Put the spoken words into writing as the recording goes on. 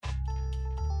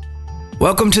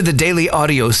Welcome to the Daily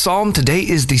Audio Psalm. Today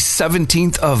is the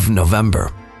 17th of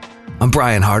November. I'm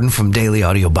Brian Hardin from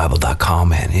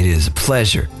dailyaudiobible.com, and it is a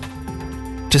pleasure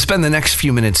to spend the next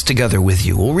few minutes together with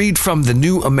you. We'll read from the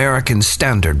New American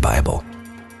Standard Bible.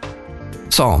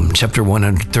 Psalm chapter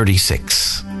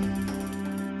 136.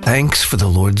 Thanks for the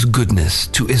Lord's goodness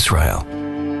to Israel.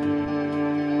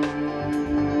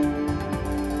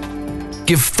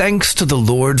 Give thanks to the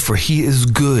Lord, for he is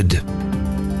good,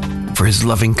 for his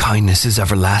loving kindness is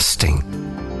everlasting.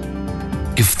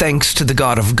 Give thanks to the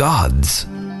God of gods,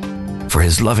 for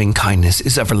his loving kindness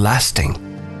is everlasting.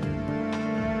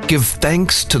 Give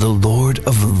thanks to the Lord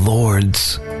of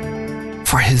lords,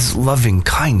 for his loving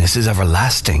kindness is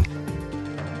everlasting.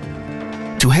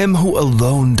 To him who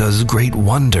alone does great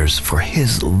wonders, for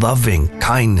his loving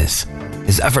kindness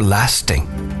is everlasting.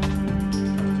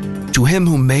 To him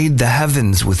who made the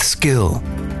heavens with skill,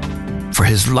 for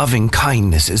his loving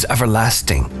kindness is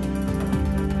everlasting.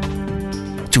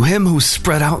 To him who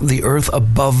spread out the earth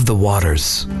above the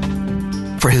waters,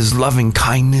 for his loving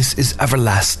kindness is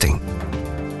everlasting.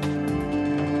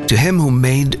 To him who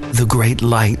made the great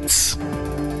lights,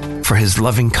 for his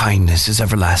loving kindness is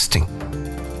everlasting.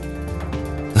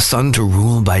 The sun to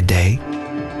rule by day,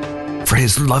 for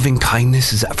his loving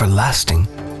kindness is everlasting.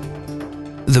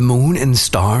 The moon and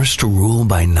stars to rule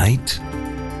by night,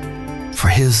 for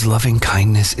his loving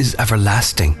kindness is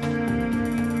everlasting.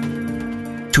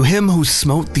 To him who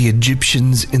smote the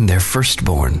Egyptians in their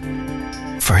firstborn,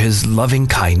 for his loving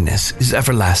kindness is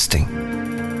everlasting,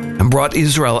 and brought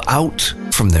Israel out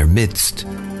from their midst,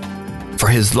 for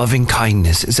his loving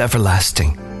kindness is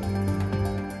everlasting.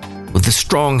 With a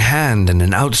strong hand and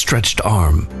an outstretched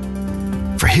arm,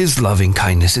 for his loving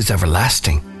kindness is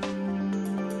everlasting.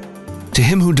 To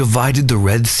him who divided the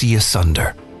Red Sea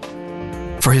asunder,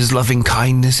 for his loving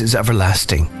kindness is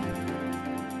everlasting,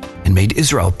 and made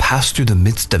Israel pass through the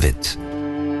midst of it,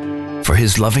 for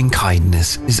his loving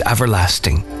kindness is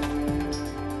everlasting.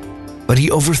 But he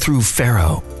overthrew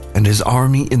Pharaoh and his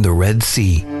army in the Red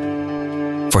Sea,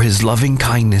 for his loving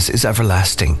kindness is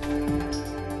everlasting.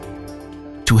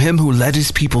 To him who led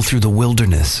his people through the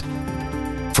wilderness,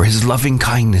 for his loving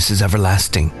kindness is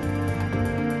everlasting.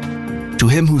 To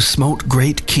him who smote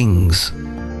great kings,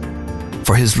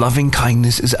 for his loving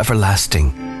kindness is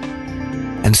everlasting,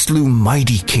 and slew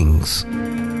mighty kings,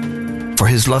 for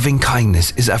his loving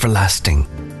kindness is everlasting.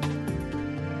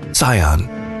 Sihon,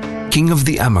 king of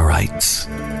the Amorites,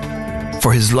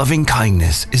 for his loving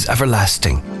kindness is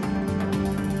everlasting.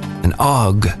 And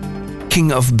Og,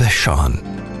 king of Bashan,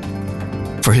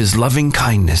 for his loving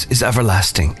kindness is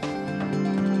everlasting,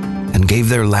 and gave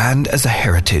their land as a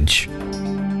heritage,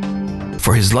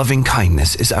 for his loving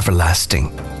kindness is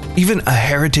everlasting. Even a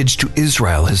heritage to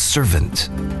Israel his servant,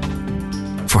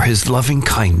 for his loving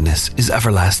kindness is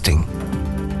everlasting.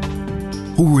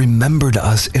 Who remembered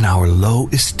us in our low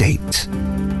estate,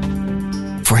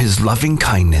 for his loving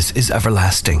kindness is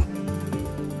everlasting,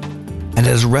 and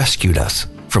has rescued us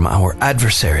from our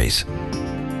adversaries,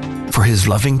 for his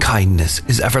loving kindness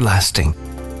is everlasting.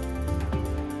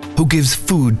 Who gives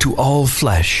food to all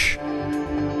flesh,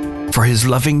 for his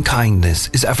loving kindness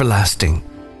is everlasting.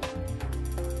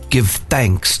 Give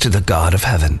thanks to the God of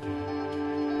heaven,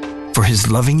 for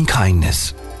his loving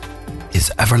kindness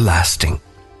is everlasting.